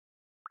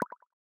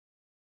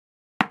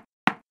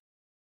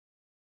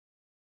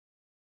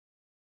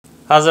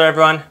How's it,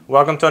 everyone?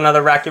 Welcome to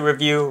another racket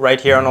review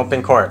right here on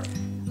OpenCourt.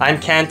 I'm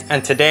Kent,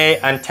 and today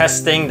I'm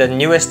testing the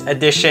newest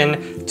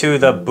addition to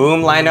the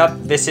Boom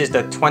lineup. This is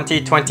the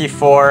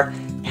 2024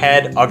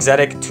 Head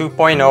Auxetic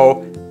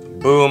 2.0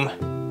 Boom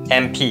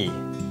MP.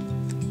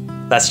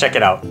 Let's check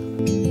it out.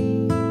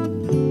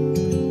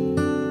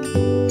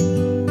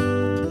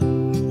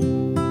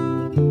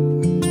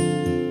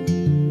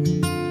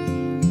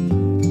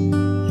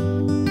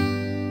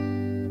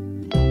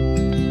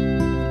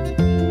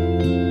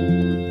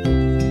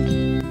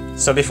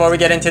 So before we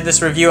get into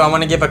this review, I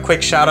want to give a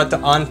quick shout out to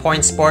On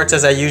Point Sports,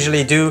 as I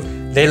usually do.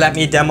 They let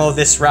me demo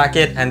this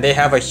racket, and they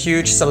have a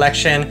huge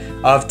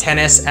selection of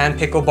tennis and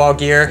pickleball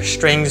gear,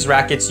 strings,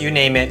 rackets, you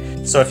name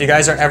it. So if you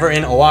guys are ever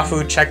in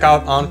Oahu, check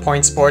out On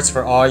Point Sports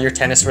for all your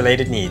tennis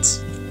related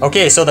needs.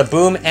 Okay, so the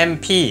Boom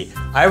MP.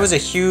 I was a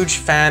huge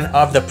fan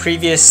of the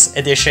previous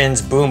edition's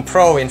Boom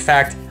Pro. In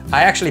fact,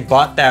 I actually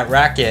bought that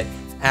racket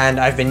and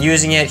I've been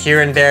using it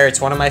here and there.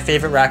 It's one of my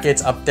favorite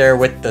rackets, up there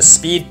with the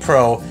Speed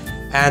Pro.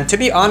 And to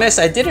be honest,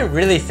 I didn't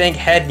really think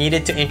Head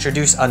needed to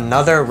introduce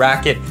another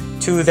racket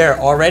to their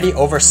already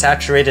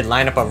oversaturated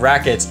lineup of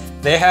rackets.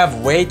 They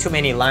have way too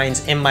many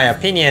lines in my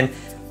opinion,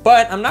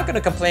 but I'm not going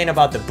to complain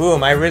about the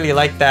Boom. I really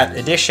like that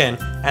addition,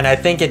 and I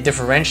think it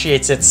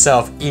differentiates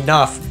itself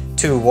enough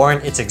to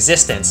warrant its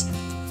existence.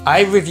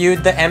 I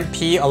reviewed the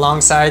MP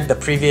alongside the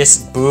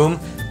previous Boom.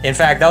 In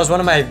fact, that was one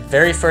of my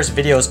very first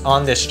videos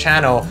on this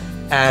channel.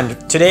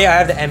 And today I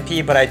have the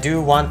MP, but I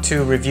do want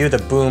to review the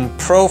Boom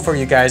Pro for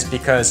you guys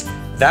because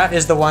that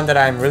is the one that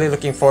I'm really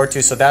looking forward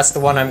to. So that's the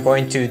one I'm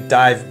going to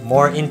dive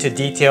more into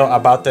detail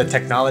about the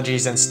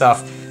technologies and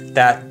stuff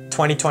that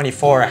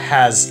 2024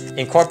 has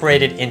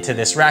incorporated into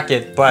this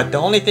racket. But the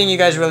only thing you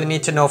guys really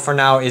need to know for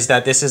now is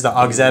that this is the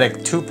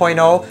Auxetic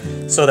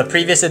 2.0. So the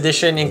previous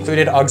edition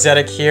included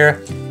Auxetic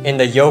here in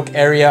the yoke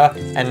area,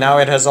 and now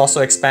it has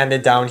also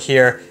expanded down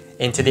here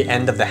into the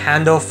end of the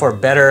handle for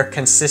better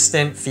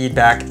consistent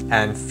feedback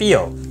and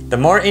feel. The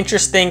more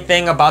interesting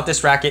thing about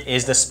this racket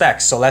is the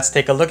specs, so let's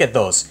take a look at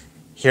those.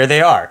 Here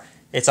they are.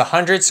 It's a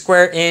 100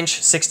 square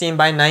inch 16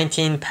 by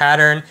 19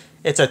 pattern.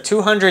 It's a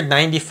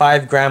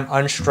 295 gram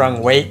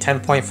unstrung weight,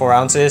 10.4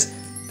 ounces.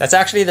 That's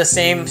actually the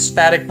same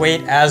static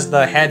weight as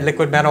the Head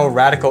Liquid Metal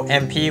Radical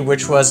MP,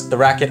 which was the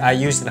racket I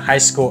used in high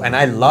school, and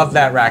I love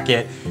that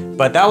racket.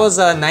 But that was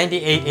a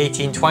 98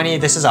 1820.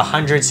 This is a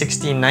 100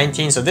 16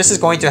 19, so this is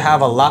going to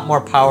have a lot more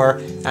power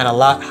and a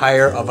lot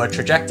higher of a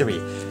trajectory.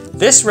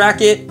 This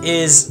racket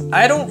is,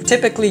 I don't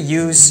typically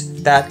use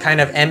that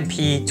kind of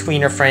MP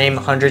tweener frame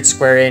 100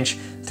 square inch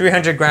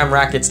 300 gram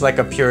rackets like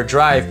a pure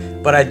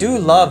drive, but I do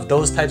love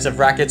those types of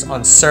rackets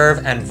on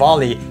serve and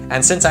volley.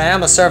 And since I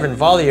am a serve and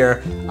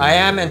volleyer, I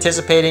am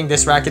anticipating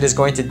this racket is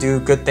going to do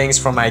good things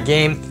for my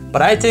game.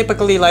 But I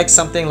typically like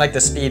something like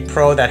the Speed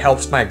Pro that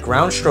helps my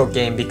ground stroke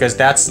game, because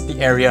that's the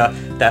area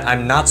that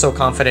I'm not so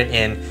confident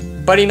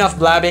in. But enough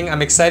blabbing,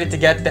 I'm excited to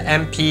get the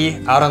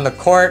MP out on the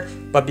court.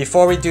 But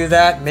before we do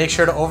that, make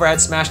sure to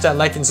overhead smash that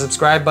like and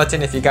subscribe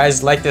button if you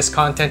guys like this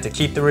content to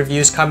keep the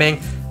reviews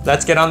coming.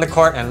 Let's get on the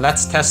court and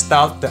let's test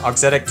out the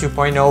Auxetic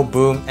 2.0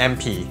 Boom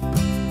MP.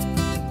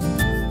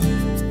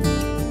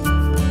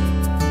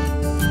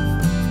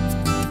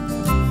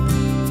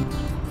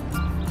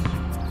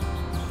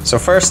 So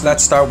first,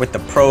 let's start with the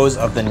pros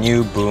of the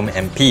new Boom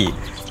MP.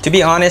 To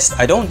be honest,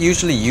 I don't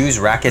usually use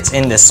rackets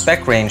in this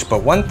spec range,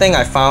 but one thing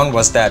I found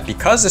was that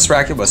because this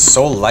racket was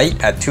so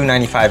light at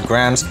 295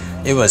 grams,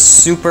 it was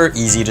super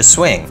easy to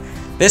swing.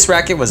 This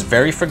racket was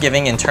very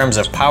forgiving in terms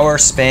of power,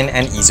 spin,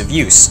 and ease of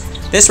use.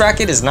 This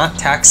racket is not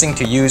taxing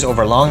to use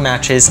over long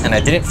matches, and I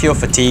didn't feel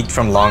fatigued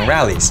from long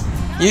rallies.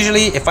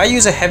 Usually, if I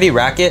use a heavy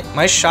racket,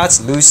 my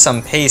shots lose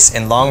some pace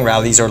in long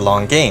rallies or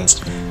long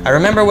games. I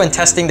remember when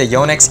testing the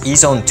Yonex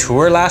E-Zone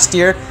Tour last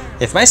year,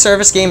 if my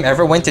service game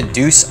ever went to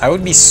deuce, I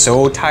would be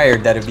so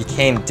tired that it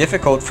became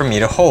difficult for me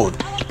to hold.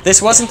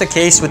 This wasn't the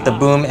case with the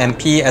Boom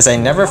MP, as I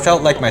never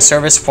felt like my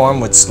service form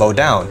would slow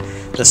down.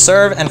 The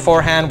serve and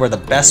forehand were the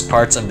best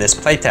parts of this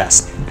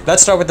playtest.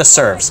 Let's start with the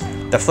serves.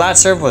 The flat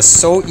serve was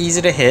so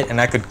easy to hit,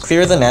 and I could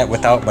clear the net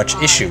without much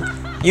issue.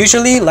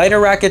 Usually, lighter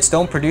rackets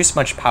don't produce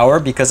much power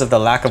because of the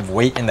lack of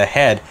weight in the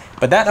head,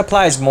 but that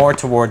applies more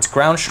towards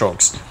ground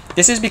strokes.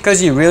 This is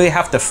because you really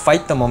have to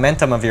fight the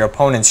momentum of your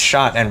opponent's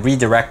shot and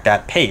redirect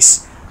that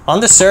pace.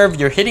 On the serve,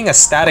 you're hitting a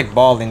static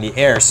ball in the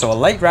air, so a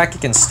light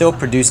racket can still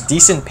produce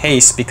decent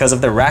pace because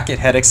of the racket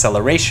head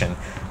acceleration.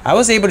 I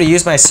was able to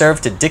use my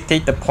serve to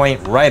dictate the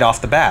point right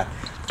off the bat.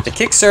 The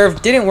kick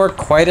serve didn't work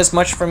quite as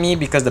much for me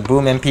because the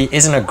Boom MP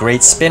isn't a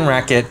great spin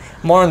racket,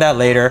 more on that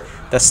later.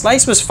 The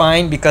slice was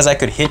fine because I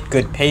could hit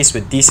good pace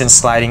with decent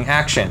sliding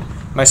action.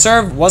 My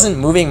serve wasn't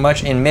moving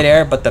much in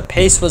midair, but the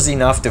pace was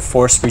enough to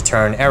force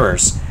return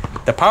errors.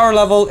 The power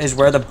level is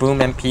where the Boom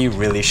MP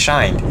really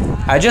shined.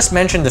 I just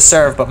mentioned the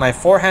serve, but my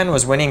forehand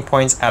was winning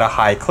points at a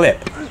high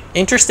clip.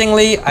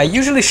 Interestingly, I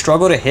usually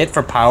struggle to hit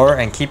for power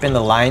and keep in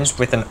the lines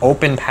with an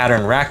open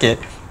pattern racket,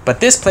 but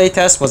this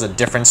playtest was a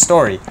different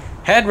story.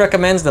 Head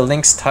recommends the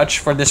Lynx Touch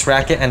for this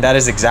racket, and that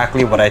is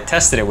exactly what I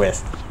tested it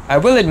with. I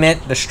will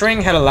admit, the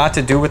string had a lot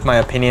to do with my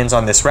opinions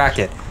on this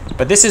racket.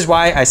 but this is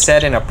why I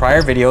said in a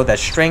prior video that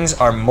strings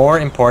are more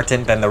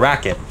important than the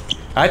racket.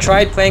 I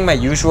tried playing my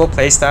usual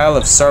playstyle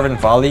of serve and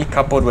volley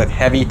coupled with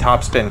heavy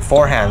topspin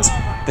forehands.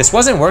 This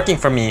wasn't working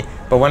for me,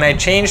 but when I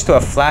changed to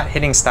a flat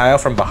hitting style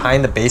from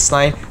behind the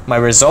baseline, my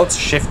results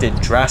shifted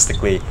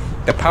drastically.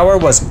 The power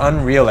was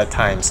unreal at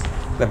times.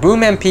 The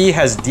Boom MP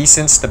has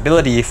decent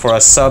stability for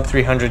a sub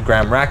 300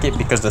 gram racket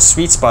because the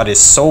sweet spot is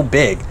so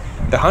big.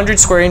 The 100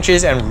 square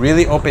inches and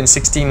really open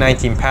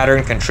 16-19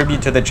 pattern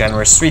contribute to the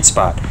generous sweet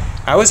spot.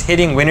 I was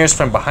hitting winners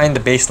from behind the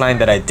baseline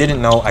that I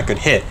didn't know I could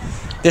hit.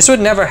 This would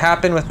never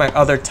happen with my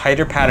other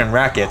tighter pattern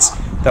rackets.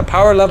 The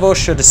power level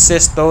should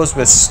assist those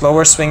with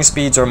slower swing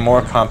speeds or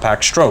more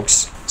compact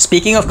strokes.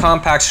 Speaking of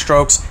compact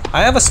strokes,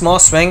 I have a small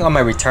swing on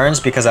my returns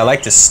because I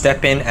like to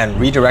step in and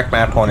redirect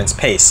my opponent's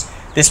pace.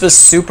 This was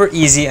super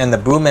easy and the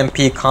Boom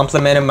MP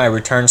complemented my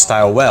return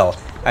style well.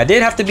 I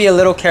did have to be a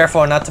little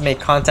careful not to make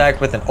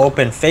contact with an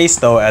open face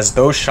though, as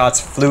those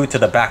shots flew to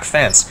the back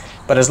fence.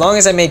 But as long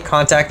as I made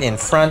contact in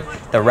front,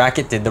 the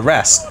racket did the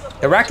rest.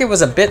 The racket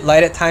was a bit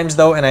light at times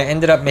though, and I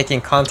ended up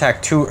making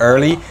contact too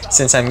early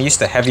since I'm used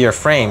to heavier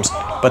frames,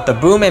 but the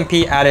Boom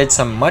MP added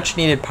some much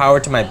needed power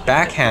to my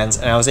backhands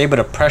and I was able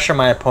to pressure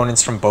my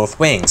opponents from both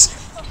wings.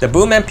 The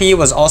Boom MP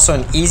was also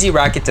an easy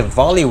racket to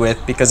volley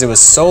with because it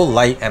was so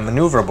light and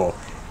maneuverable.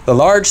 The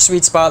large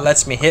sweet spot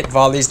lets me hit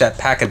volleys that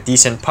pack a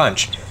decent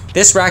punch.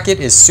 This racket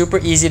is super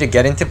easy to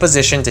get into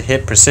position to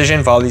hit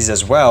precision volleys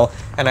as well,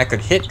 and I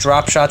could hit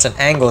drop shots and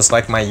angles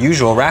like my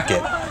usual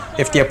racket.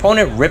 If the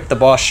opponent ripped the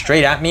ball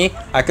straight at me,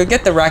 I could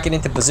get the racket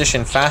into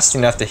position fast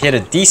enough to hit a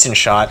decent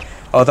shot,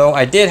 although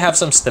I did have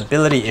some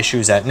stability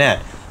issues at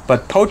net.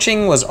 But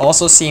poaching was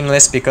also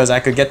seamless because I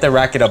could get the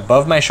racket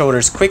above my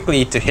shoulders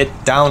quickly to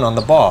hit down on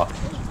the ball.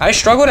 I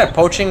struggled at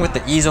poaching with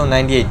the EZO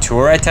 98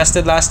 Tour I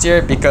tested last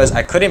year because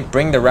I couldn't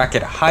bring the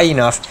racket high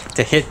enough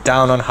to hit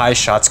down on high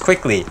shots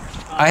quickly.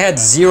 I had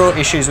zero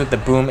issues with the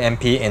Boom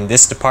MP in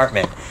this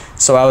department,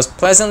 so I was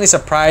pleasantly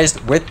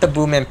surprised with the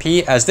Boom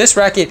MP as this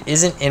racket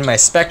isn't in my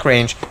spec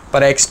range,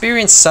 but I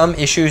experienced some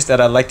issues that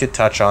I'd like to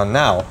touch on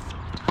now.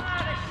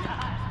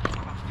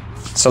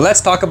 So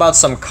let's talk about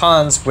some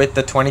cons with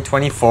the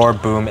 2024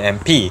 Boom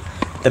MP.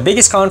 The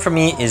biggest con for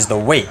me is the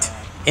weight.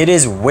 It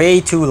is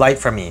way too light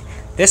for me.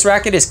 This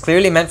racket is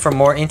clearly meant for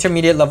more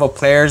intermediate level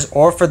players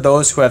or for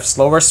those who have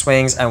slower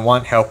swings and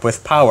want help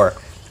with power.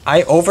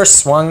 I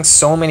overswung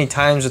so many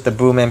times with the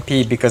Boom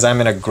MP because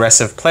I'm an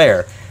aggressive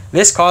player.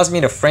 This caused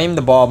me to frame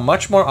the ball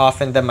much more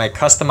often than my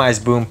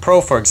customized Boom Pro,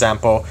 for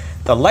example.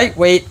 The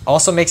lightweight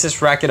also makes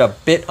this racket a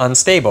bit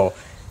unstable.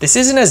 This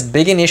isn't as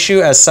big an issue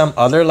as some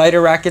other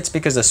lighter rackets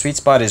because the sweet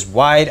spot is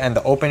wide and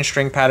the open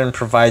string pattern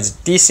provides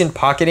decent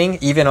pocketing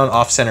even on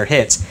off-center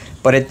hits,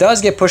 but it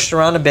does get pushed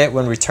around a bit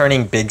when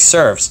returning big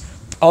serves.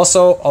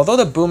 Also, although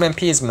the Boom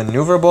MP is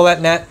maneuverable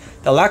at net,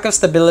 the lack of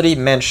stability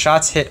meant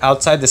shots hit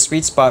outside the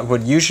sweet spot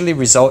would usually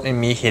result in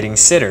me hitting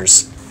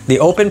sitters. The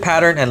open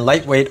pattern and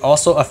lightweight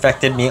also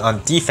affected me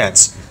on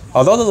defense.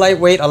 Although the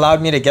lightweight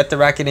allowed me to get the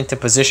racket into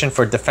position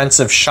for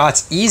defensive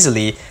shots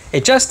easily,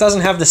 it just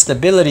doesn't have the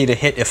stability to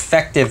hit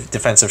effective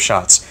defensive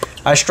shots.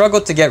 I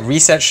struggled to get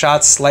reset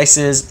shots,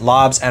 slices,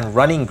 lobs, and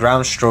running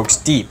ground strokes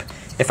deep.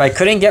 If I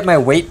couldn't get my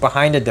weight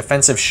behind a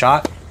defensive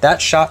shot,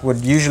 that shot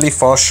would usually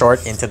fall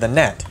short into the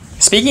net.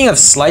 Speaking of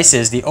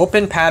slices, the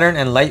open pattern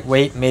and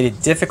lightweight made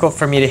it difficult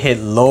for me to hit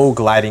low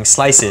gliding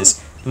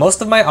slices.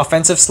 Most of my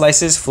offensive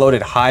slices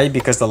floated high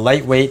because the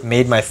lightweight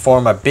made my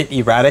form a bit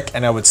erratic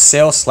and I would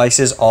sail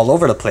slices all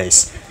over the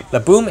place. The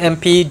Boom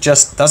MP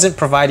just doesn't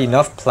provide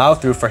enough plow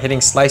through for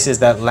hitting slices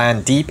that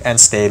land deep and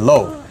stay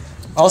low.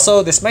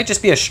 Also, this might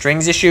just be a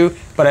strings issue,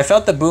 but I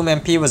felt the Boom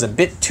MP was a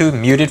bit too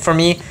muted for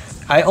me.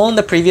 I own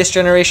the previous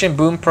generation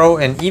Boom Pro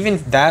and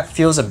even that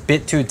feels a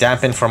bit too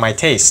dampened for my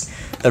taste.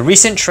 The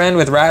recent trend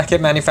with racket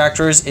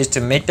manufacturers is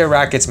to make their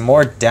rackets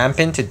more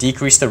dampened to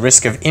decrease the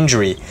risk of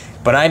injury,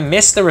 but I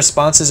miss the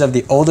responses of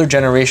the older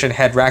generation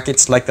head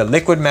rackets like the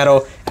Liquid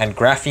Metal and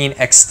Graphene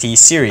XT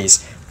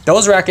series.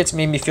 Those rackets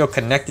made me feel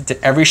connected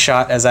to every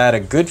shot as I had a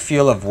good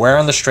feel of where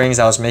on the strings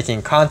I was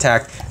making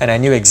contact and I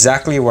knew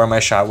exactly where my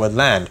shot would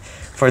land.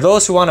 For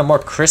those who want a more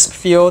crisp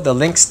feel, the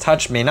Lynx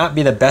Touch may not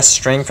be the best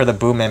string for the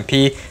Boom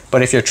MP,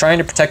 but if you're trying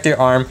to protect your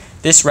arm,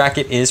 this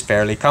racket is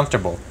fairly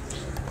comfortable.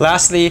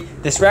 Lastly,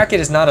 this racket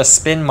is not a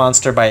spin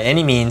monster by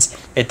any means.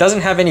 It doesn't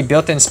have any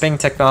built-in spin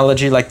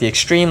technology like the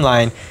Extreme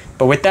line,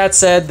 but with that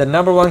said, the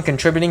number one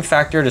contributing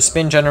factor to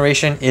spin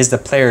generation is the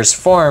player's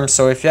form,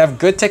 so if you have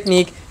good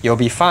technique, you'll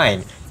be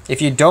fine.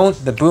 If you don't,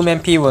 the Boom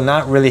MP will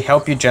not really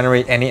help you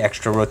generate any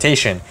extra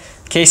rotation.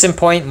 Case in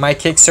point, my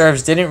kick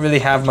serves didn't really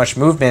have much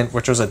movement,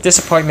 which was a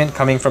disappointment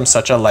coming from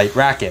such a light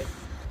racket.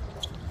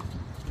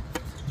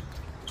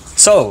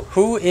 So,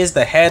 who is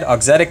the head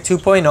Auxetic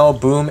 2.0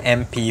 Boom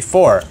MP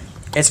for?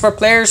 It's for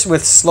players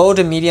with slow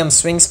to medium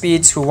swing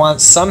speeds who want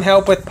some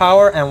help with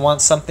power and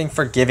want something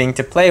forgiving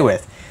to play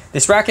with.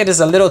 This racket is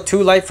a little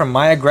too light for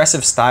my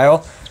aggressive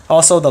style.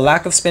 Also, the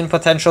lack of spin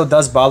potential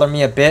does bother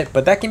me a bit,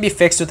 but that can be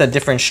fixed with a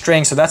different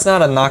string, so that's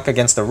not a knock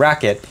against the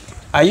racket.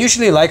 I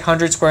usually like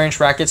 100 square inch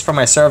rackets for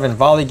my serve and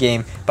volley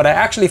game, but I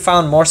actually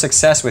found more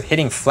success with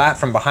hitting flat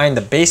from behind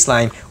the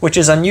baseline, which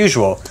is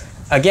unusual.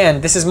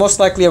 Again, this is most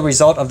likely a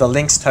result of the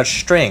Lynx Touch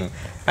string.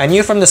 I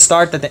knew from the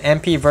start that the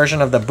MP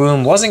version of the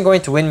boom wasn't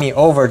going to win me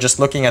over just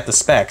looking at the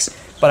specs,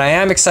 but I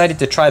am excited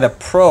to try the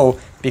Pro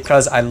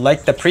because I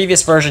liked the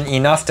previous version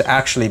enough to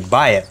actually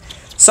buy it.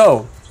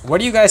 So, what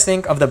do you guys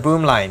think of the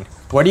boom line?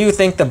 What do you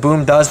think the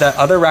boom does that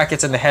other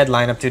rackets in the head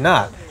lineup do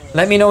not?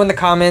 Let me know in the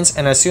comments,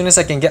 and as soon as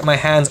I can get my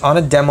hands on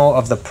a demo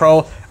of the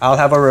Pro, I'll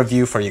have a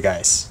review for you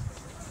guys.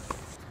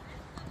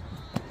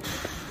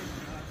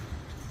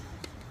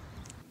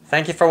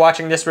 Thank you for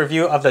watching this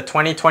review of the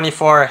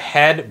 2024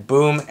 Head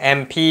Boom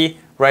MP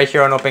right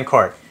here on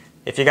OpenCourt.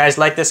 If you guys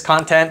like this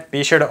content,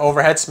 be sure to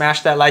overhead smash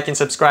that like and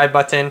subscribe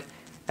button,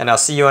 and I'll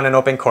see you on an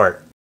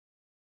OpenCourt.